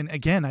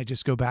again, I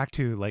just go back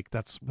to, like,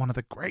 that's one of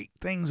the great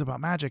things about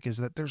Magic, is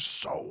that there's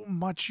so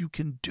much you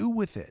can do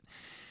with it,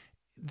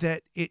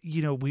 that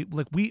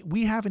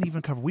we haven't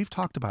even covered. We've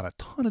talked about a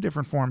ton of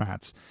different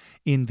formats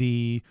in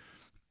the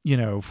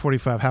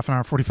 45 half an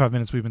hour 45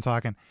 minutes we've been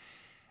talking,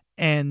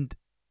 and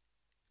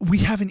we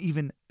haven't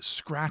even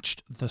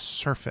scratched the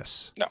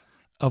surface No,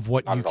 of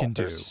what not you at all. can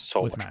There's do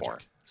so with much more.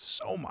 Magic.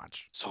 So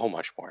much. So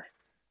much more.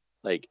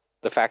 Like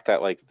the fact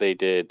that like they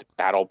did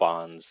battle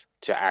bonds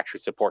to actually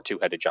support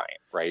two-headed giant,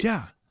 right?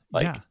 Yeah.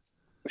 Like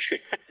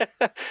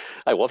Yeah.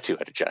 I love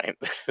two-headed giant.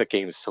 The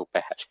game is so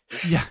bad.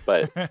 Yeah.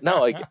 But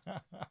no, like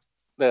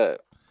the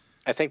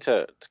I think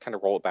to kind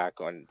of roll it back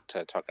on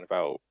to talking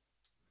about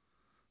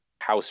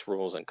house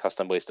rules and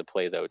custom ways to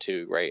play though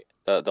too, right?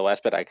 The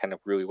last bit I kind of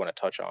really want to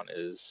touch on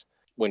is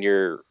when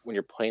you're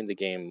playing the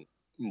game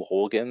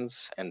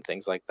mulligans and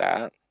things like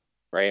that,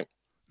 right?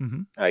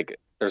 Mm-hmm. Like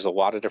there's a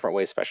lot of different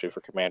ways, especially for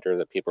commander,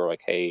 that people are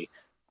like, hey,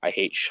 I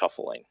hate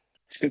shuffling.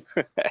 you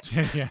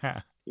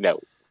Yeah. know,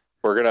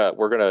 we're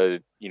gonna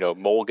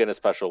mulligan a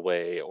special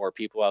way, or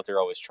people out there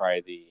always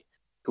try the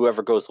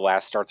whoever goes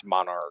last starts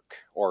monarch,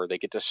 or they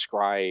get to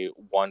scry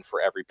one for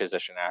every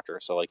position after.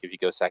 So like if you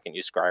go second,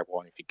 you scry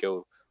one. If you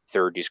go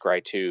third, you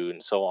scry two,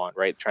 and so on,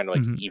 right? Trying to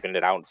like Mm-hmm. even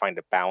it out and find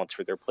a balance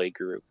for their play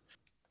group.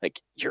 Like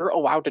you're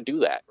allowed to do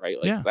that, right?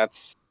 Like Yeah.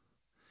 that's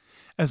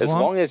As as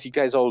long long as you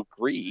guys all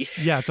agree.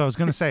 Yeah, so I was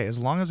going to say, as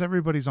long as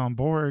everybody's on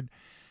board,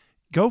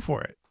 go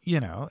for it.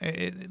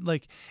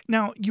 Like,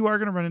 now you are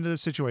going to run into the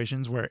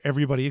situations where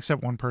everybody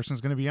except one person is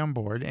going to be on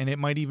board, and it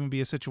might even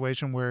be a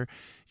situation where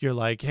you're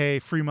like, hey,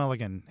 free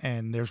mulligan,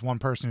 and there's one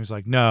person who's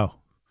like, no,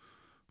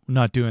 I'm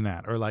not doing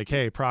that. Or like,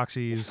 hey,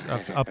 proxies,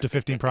 up to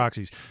 15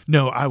 proxies.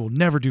 No, I will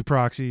never do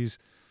proxies.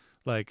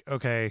 Like,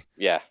 okay,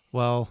 Yeah.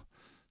 well,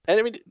 And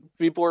I mean,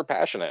 people are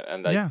passionate,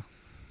 and like yeah,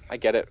 I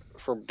get it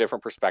from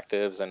different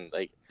perspectives, and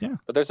like, yeah,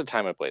 but there's a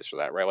time and place for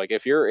that, right? Like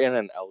if you're in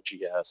an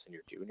LGS and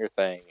you're doing your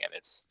thing and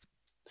it's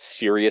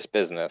serious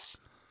business,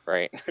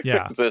 right?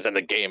 yeah, This isn't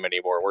a game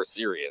anymore. We're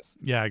serious.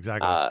 yeah,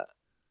 exactly.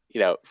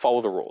 Uh,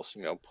 follow the rules.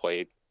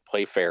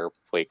 Play fair,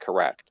 play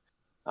correct.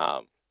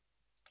 Um,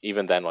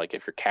 even then, like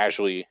if you're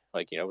casually,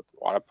 like a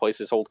lot of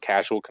places hold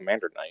casual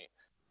commander night.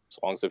 As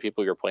long as the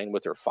people you're playing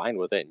with are fine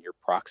with it and your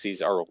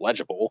proxies are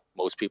legible,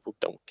 most people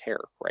don't care,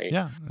 right?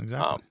 Yeah,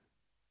 exactly.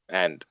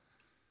 And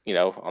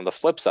on the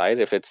flip side,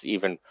 if it's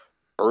even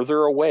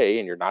further away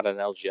and you're not an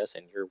LGS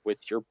and you're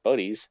with your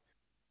buddies,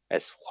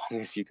 as long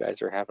as you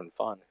guys are having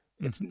fun,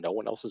 it's Mm-hmm. no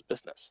one else's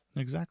business.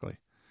 Exactly.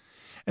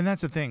 And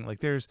that's the thing.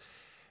 Like,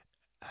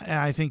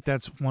 I think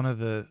that's one of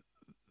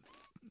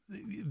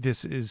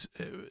this is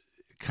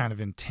kind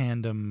of in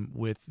tandem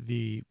with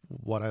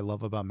what I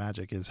love about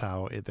Magic, is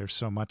how there's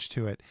so much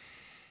to it,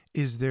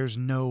 is there's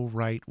no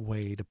right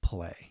way to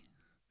play.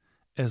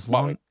 As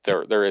Well, long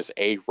there is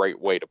a right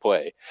way to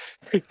play.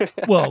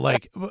 Well,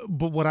 like,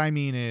 but what I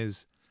mean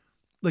is,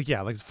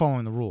 like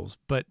following the rules.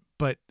 But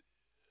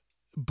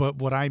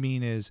what I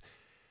mean is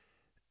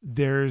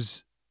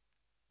there's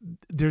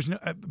no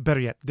better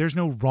yet, there's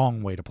no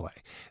wrong way to play.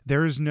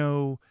 There is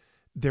no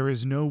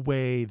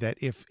way that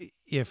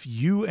if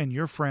you and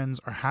your friends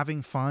are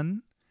having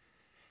fun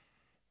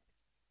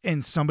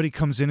and somebody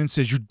comes in and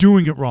says you're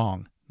doing it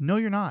wrong. No,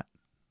 you're not.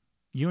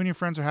 You and your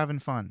friends are having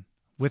fun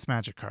with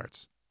Magic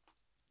cards.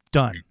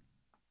 Done.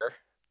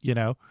 You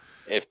know?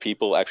 If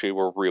people actually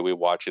were really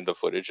watching the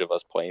footage of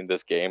us playing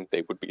this game,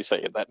 they would be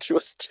saying that to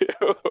us too.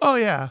 Oh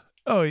yeah.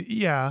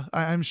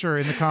 I'm sure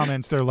in the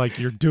comments they're like,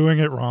 you're doing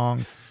it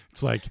wrong.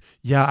 It's like,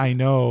 yeah, I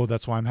know.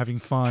 That's why I'm having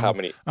fun.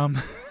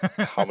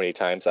 How many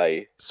times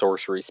I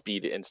sorcery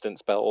speed instant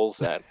spells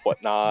and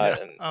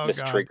whatnot, and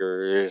miss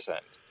triggers, and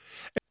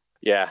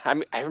yeah,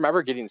 I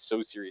remember getting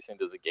so serious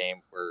into the game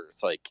where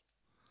it's like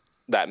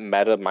that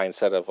meta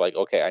mindset of like,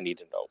 okay, I need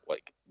to know,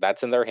 like,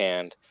 that's in their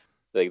hand.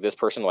 Like, this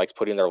person likes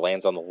putting their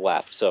lands on the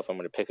left, so if I'm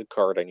going to pick a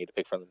card, I need to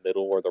pick from the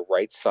middle or the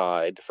right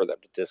side for them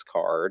to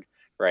discard,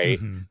 right?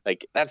 Mm-hmm.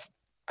 Like,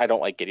 I don't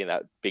like getting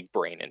that big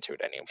brain into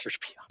it anymore, to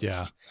be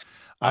honest.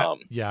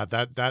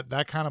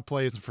 That kind of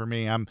plays for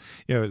me.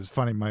 It's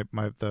funny.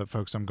 The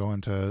folks I'm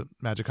going to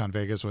MagicCon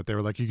Vegas with, they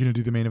were like, "You're going to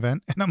do the main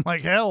event?" And I'm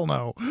like, "Hell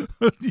no!"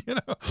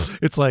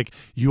 It's like,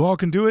 you all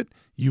can do it.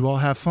 You all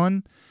have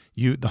fun.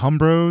 The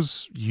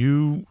Humbros,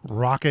 you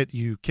rock it.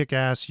 You kick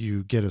ass.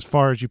 You get as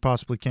far as you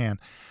possibly can.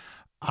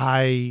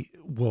 I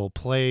will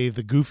play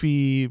the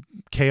goofy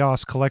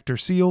Chaos Collector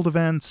sealed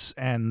events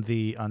and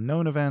the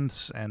unknown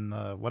events and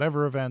the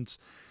whatever events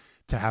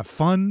to have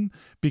fun,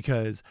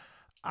 because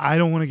I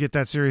don't want to get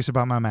that serious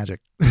about my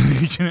Magic.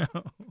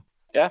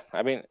 Yeah,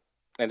 I mean,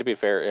 and to be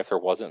fair, if there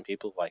wasn't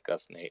people like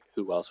us, Nate,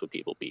 who else would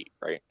people beat,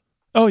 right?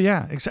 Oh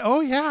yeah,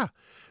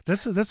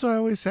 That's what I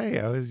always say.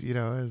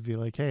 I'd be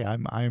like, hey,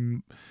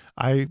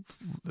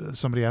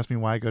 somebody asked me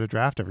why I go to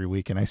draft every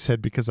week, and I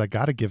said because I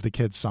got to give the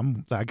kids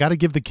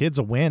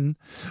a win.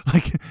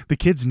 Like, the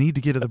kids need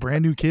to get the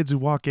brand new kids who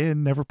walk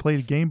in, never played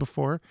a game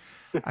before.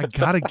 I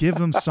got to give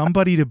them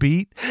somebody to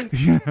beat.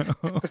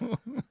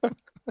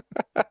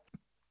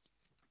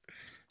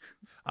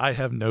 I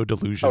have no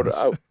delusions.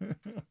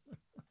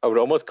 I would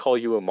almost call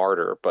you a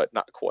martyr, but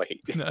not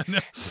quite. No.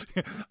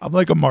 I'm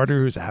like a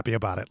martyr who's happy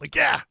about it. Like,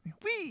 yeah,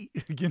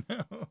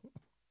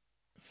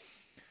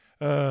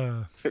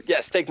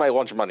 yes, take my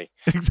lunch money.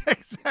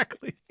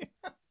 Exactly.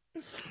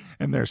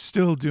 And they're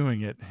still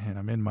doing it, and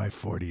I'm in my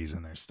 40s,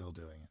 and they're still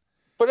doing it.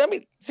 But I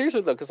mean, seriously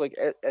though, because like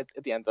at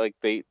the end, like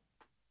they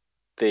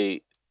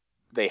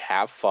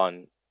have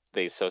fun.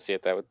 They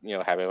associate that with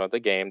having fun at the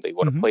game. They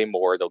want to play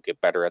more. They'll get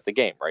better at the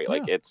game, right? Yeah.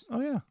 Like, it's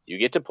you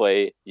get to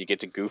play, you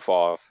get to goof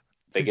off,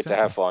 they get to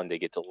have fun, they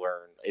get to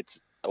learn.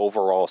 It's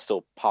overall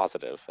still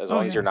positive, as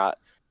long as you're not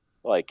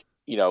like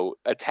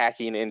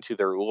attacking into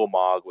their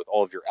Ulamog with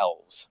all of your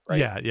elves,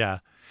 right? Yeah.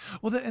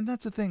 Well, and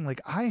that's the thing. Like,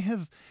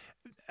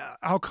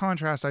 I'll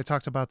contrast. I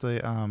talked about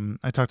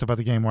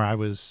the game where I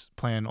was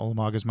playing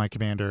Ulamog as my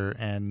commander,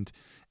 and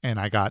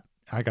I got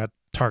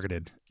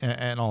targeted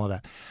and all of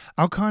that.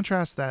 I'll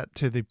contrast that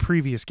to the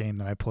previous game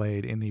that I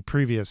played in the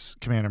previous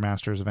Commander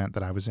Masters event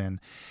that I was in,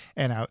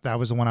 and that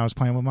was the one I was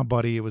playing with my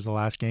buddy. It was the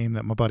last game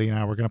that my buddy and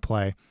I were going to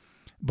play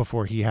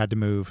before he had to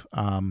move.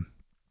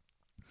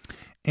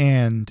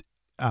 And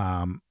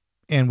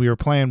we were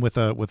playing with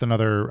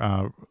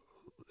another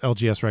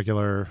LGS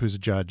regular who's a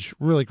judge,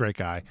 really great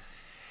guy,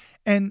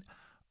 and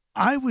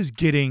I was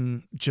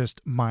getting just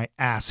my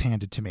ass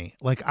handed to me.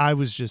 Like, I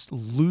was just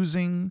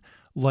losing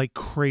like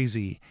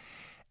crazy.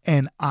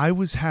 And I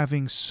was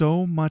having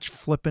so much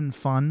flippin'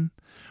 fun.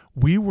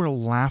 We were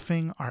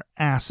laughing our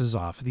asses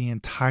off the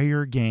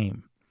entire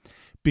game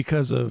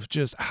because of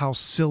just how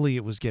silly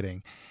it was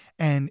getting.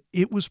 And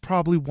it was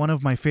probably one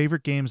of my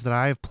favorite games that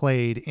I have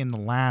played in the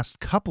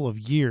last couple of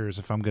years,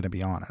 if I'm going to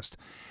be honest.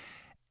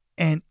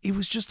 And it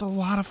was just a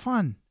lot of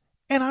fun.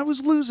 And I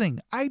was losing.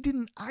 I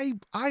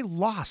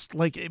lost.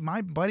 Like,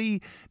 my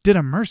buddy did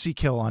a mercy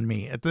kill on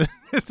me at the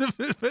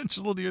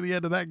eventual near the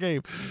end of that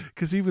game,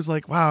 because he was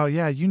like, "Wow,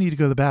 yeah, you need to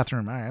go to the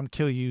bathroom. All right, I'm gonna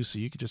kill you so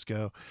you could just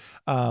go."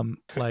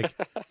 Like,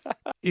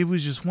 it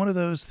was just one of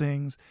those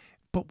things.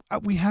 But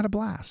we had a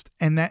blast,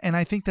 and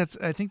I think that's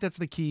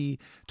the key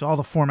to all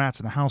the formats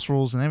and the house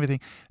rules and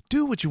everything.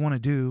 Do what you want to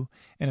do,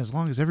 and as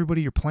long as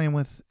everybody you're playing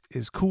with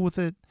is cool with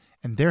it,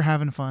 and they're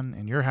having fun,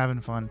 and you're having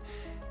fun,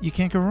 you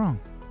can't go wrong.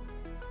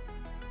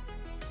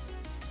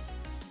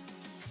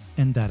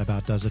 And that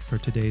about does it for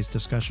today's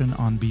discussion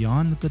on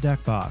Beyond the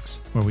Deck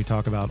Box, where we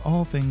talk about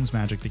all things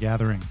Magic the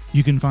Gathering.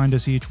 You can find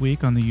us each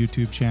week on the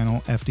YouTube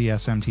channel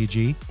FDS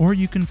MTG, or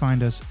you can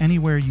find us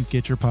anywhere you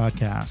get your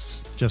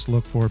podcasts. Just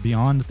look for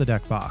Beyond the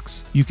Deck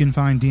Box. You can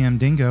find DM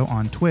Dingo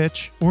on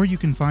Twitch, or you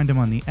can find him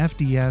on the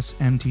FDS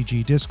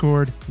MTG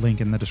Discord,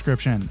 link in the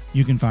description.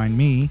 You can find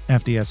me,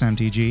 FDS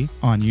MTG,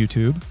 on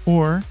YouTube,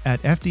 or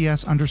at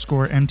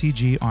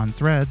FDS_MTG on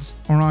Threads,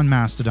 or on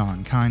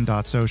Mastodon,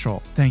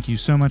 kind.social. Thank you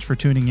so much for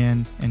tuning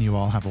in, and you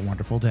all have a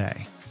wonderful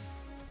day.